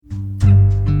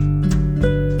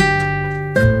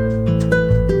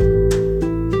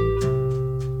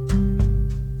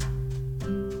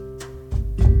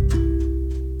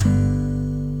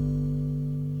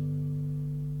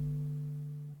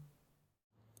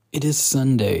It is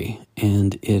Sunday,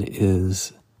 and it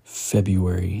is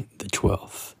February the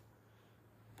 12th.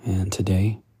 And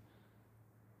today,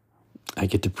 I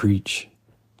get to preach.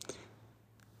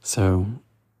 So,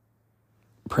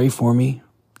 pray for me,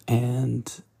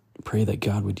 and pray that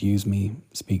God would use me,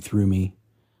 speak through me,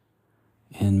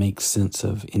 and make sense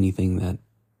of anything that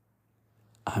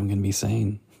I'm going to be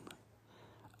saying.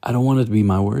 I don't want it to be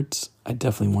my words. I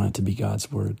definitely want it to be God's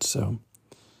words. So,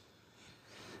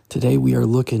 today we are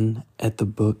looking at the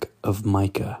book of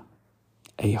Micah,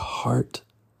 a heart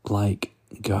like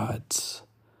God's.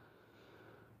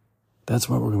 That's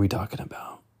what we're going to be talking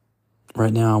about.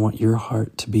 Right now, I want your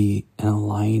heart to be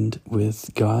aligned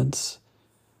with God's.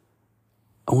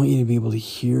 I want you to be able to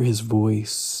hear his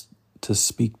voice to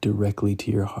speak directly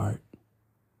to your heart.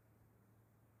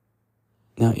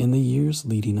 Now, in the years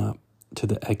leading up to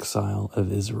the exile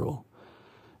of Israel,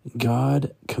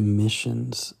 God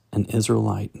commissions an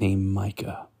Israelite named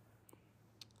Micah.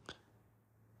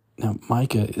 Now,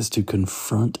 Micah is to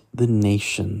confront the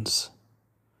nations,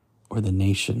 or the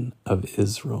nation of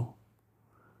Israel,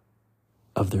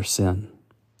 of their sin.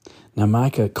 Now,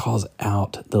 Micah calls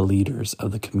out the leaders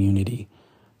of the community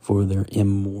for their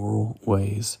immoral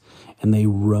ways, and they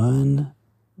run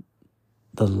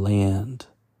the land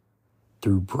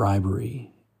through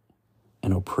bribery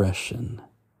and oppression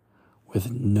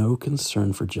with no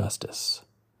concern for justice.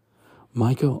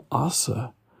 Micah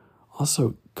also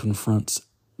confronts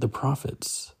the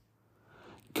prophets,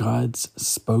 God's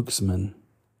spokesman,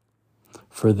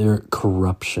 for their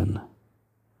corruption.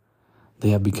 They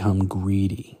have become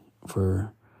greedy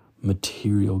for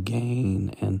material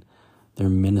gain and their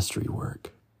ministry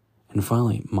work. And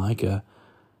finally, Micah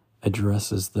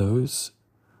addresses those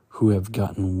who have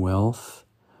gotten wealth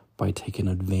by taking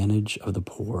advantage of the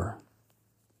poor.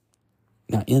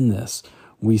 Now, in this,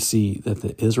 we see that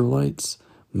the Israelites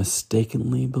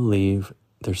mistakenly believe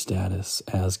their status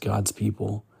as God's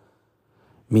people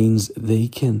means they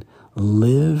can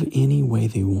live any way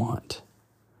they want.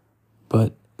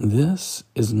 But this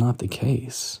is not the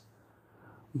case.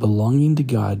 Belonging to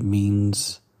God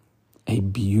means a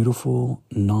beautiful,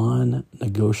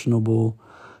 non-negotiable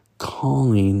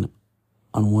calling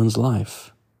on one's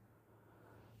life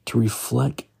to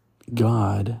reflect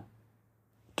God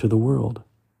to the world.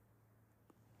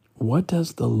 What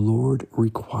does the Lord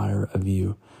require of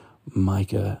you?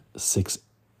 Micah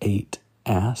 6:8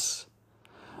 asks.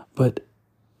 But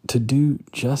to do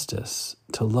justice,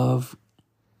 to love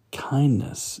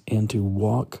kindness, and to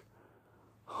walk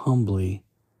humbly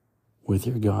with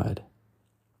your God.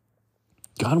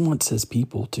 God wants his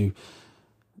people to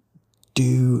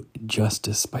do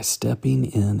justice by stepping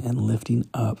in and lifting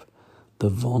up the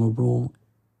vulnerable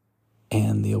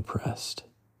and the oppressed.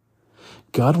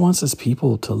 God wants his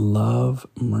people to love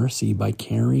mercy by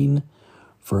caring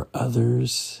for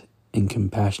others in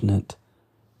compassionate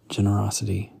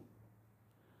generosity.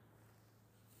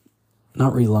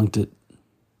 Not reluctant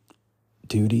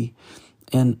duty.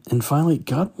 And finally,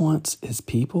 God wants his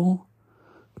people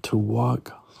to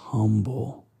walk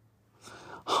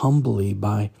humbly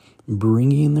by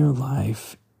bringing their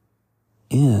life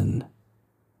in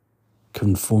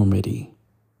conformity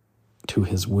to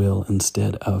his will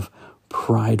instead of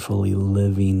pridefully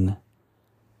living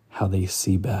how they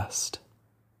see best.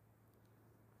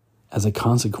 As a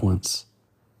consequence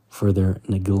for their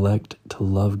neglect to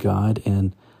love God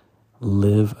and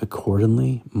live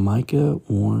accordingly, Micah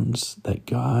warns that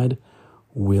God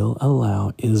will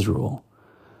allow Israel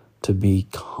to be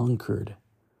conquered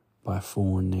by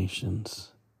foreign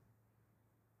nations.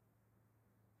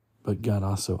 But God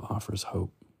also offers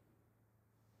hope.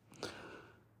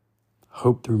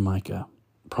 Hope through Micah,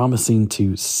 promising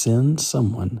to send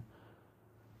someone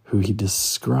who he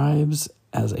describes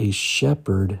as a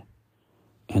shepherd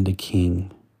and a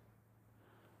king.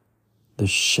 The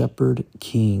shepherd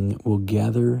king will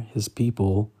gather his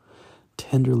people,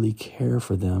 tenderly care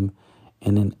for them,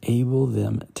 and enable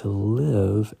them to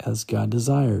live as God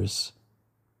desires.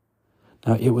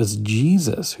 Now, it was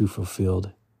Jesus who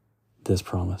fulfilled this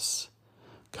promise,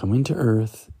 coming to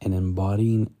earth and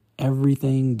embodying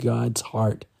everything God's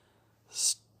heart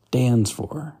stands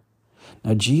for.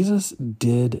 Now, Jesus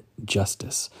did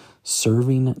justice,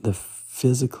 serving the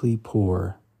physically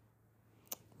poor,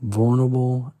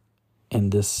 vulnerable,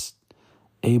 and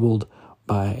disabled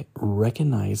by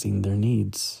recognizing their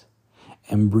needs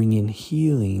and bringing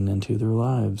healing into their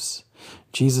lives.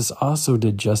 Jesus also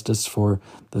did justice for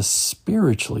the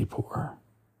spiritually poor.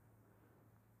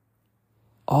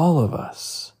 All of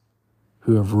us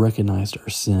who have recognized our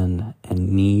sin and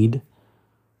need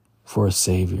for a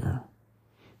Savior.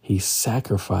 He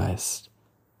sacrificed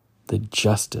the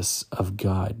justice of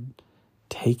God,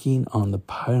 taking on the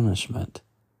punishment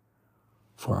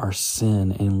for our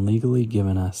sin and legally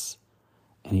giving us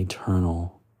an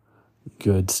eternal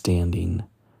good standing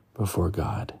before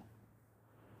God.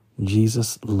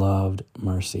 Jesus loved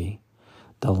mercy,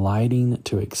 delighting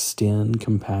to extend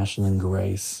compassion and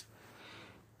grace.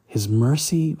 His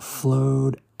mercy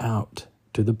flowed out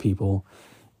to the people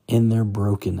in their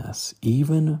brokenness,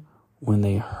 even when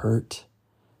they hurt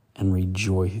and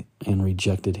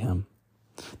rejected him.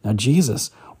 Now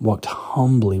Jesus walked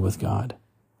humbly with God,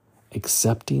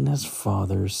 accepting his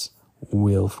Father's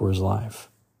will for his life,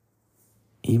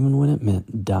 even when it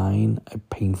meant dying a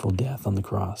painful death on the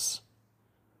cross.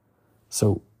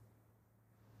 So,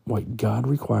 what God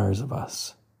requires of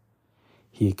us,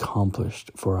 he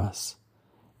accomplished for us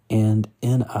and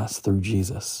in us through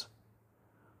Jesus.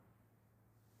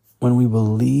 When we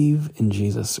believe in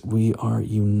Jesus, we are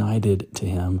united to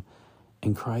him,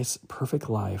 and Christ's perfect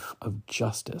life of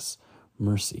justice,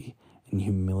 mercy, and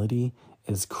humility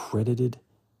is credited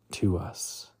to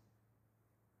us.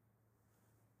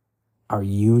 Our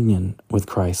union with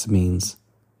Christ means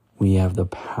we have the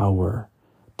power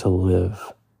to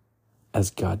live as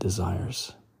God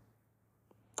desires.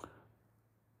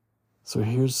 So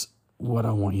here's what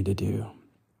I want you to do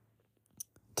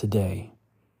today,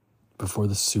 before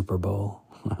the Super Bowl.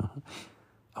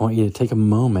 I want you to take a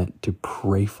moment to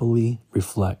prayerfully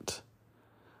reflect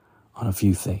on a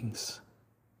few things.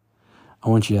 I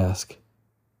want you to ask,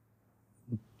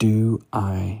 do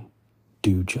I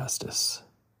do justice?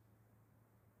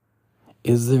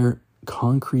 Is there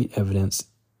concrete evidence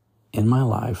in my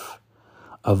life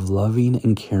of loving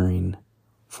and caring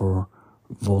for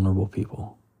vulnerable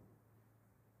people?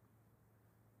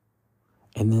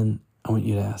 And then I want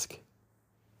you to ask,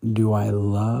 do I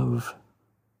love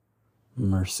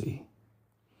mercy?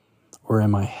 Or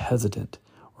am I hesitant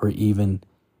or even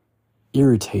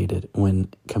irritated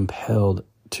when compelled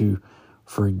to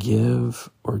forgive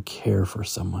or care for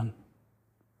someone?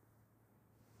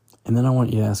 And then I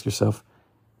want you to ask yourself,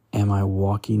 am I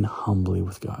walking humbly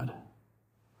with God?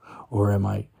 Or am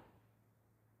I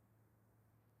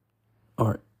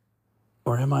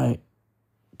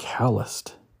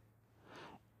calloused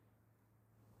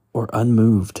or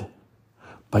unmoved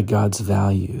by God's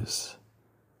values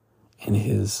and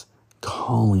his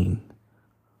calling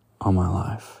on my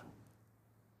life?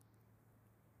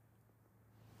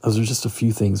 Those are just a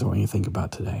few things I want you to think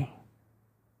about today.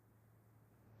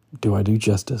 Do I do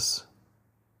justice?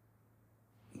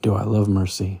 Do I love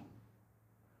mercy?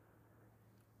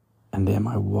 And am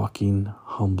I walking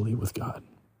humbly with God?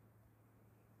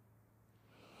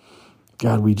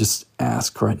 God, we just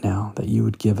ask right now that you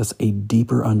would give us a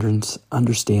deeper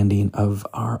understanding of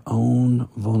our own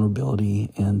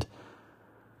vulnerability and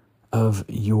of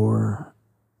your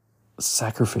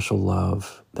sacrificial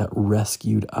love that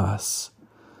rescued us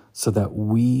so that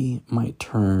we might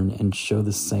turn and show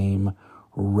the same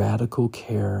radical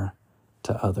care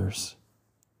to others.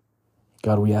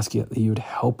 God, we ask you that you would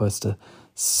help us to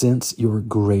sense your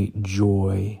great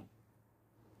joy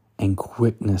and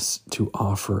quickness to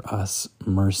offer us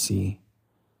mercy,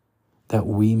 that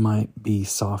we might be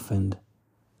softened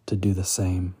to do the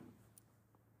same.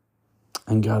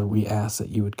 And God, we ask that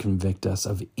you would convict us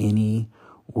of any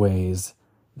ways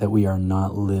that we are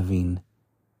not living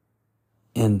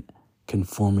in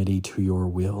conformity to your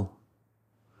will.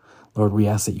 Lord, we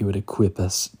ask that you would equip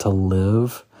us to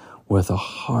live with a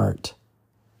heart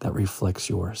that reflects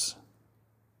yours.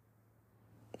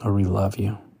 Lord, we love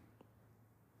you.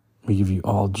 We give you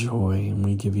all joy and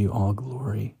we give you all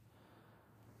glory.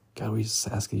 God, we just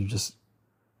ask that you just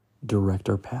direct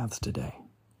our paths today.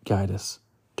 Guide us,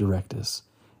 direct us.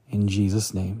 In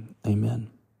Jesus' name,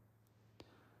 amen.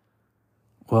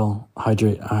 Well,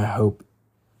 Hydrate, I hope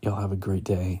you'll have a great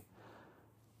day.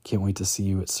 Can't wait to see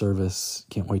you at service.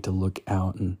 Can't wait to look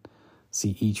out and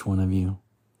see each one of you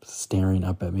staring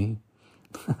up at me.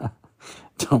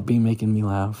 Don't be making me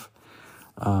laugh.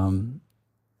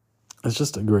 It's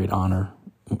just a great honor.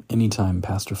 Anytime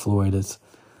Pastor Floyd is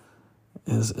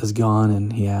gone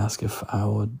and he asked if I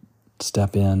would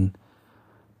step in,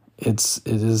 it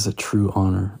is a true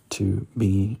honor to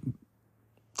be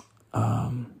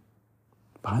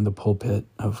behind the pulpit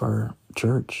of our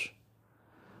church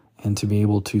and to be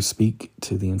able to speak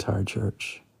to the entire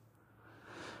church.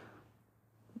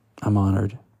 I'm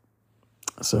honored.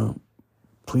 So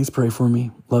please pray for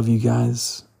me. Love you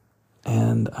guys.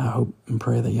 And I hope and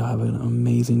pray that you'll have an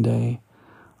amazing day.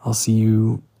 I'll see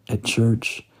you at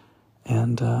church.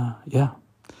 And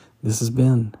this has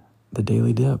been the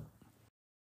Daily Dip.